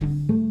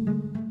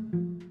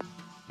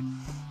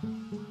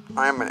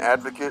I am an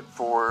advocate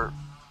for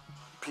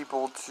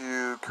people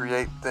to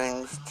create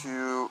things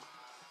to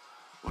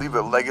leave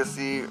a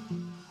legacy,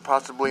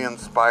 possibly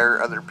inspire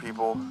other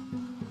people,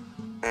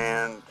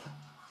 and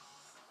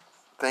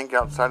think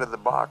outside of the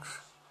box.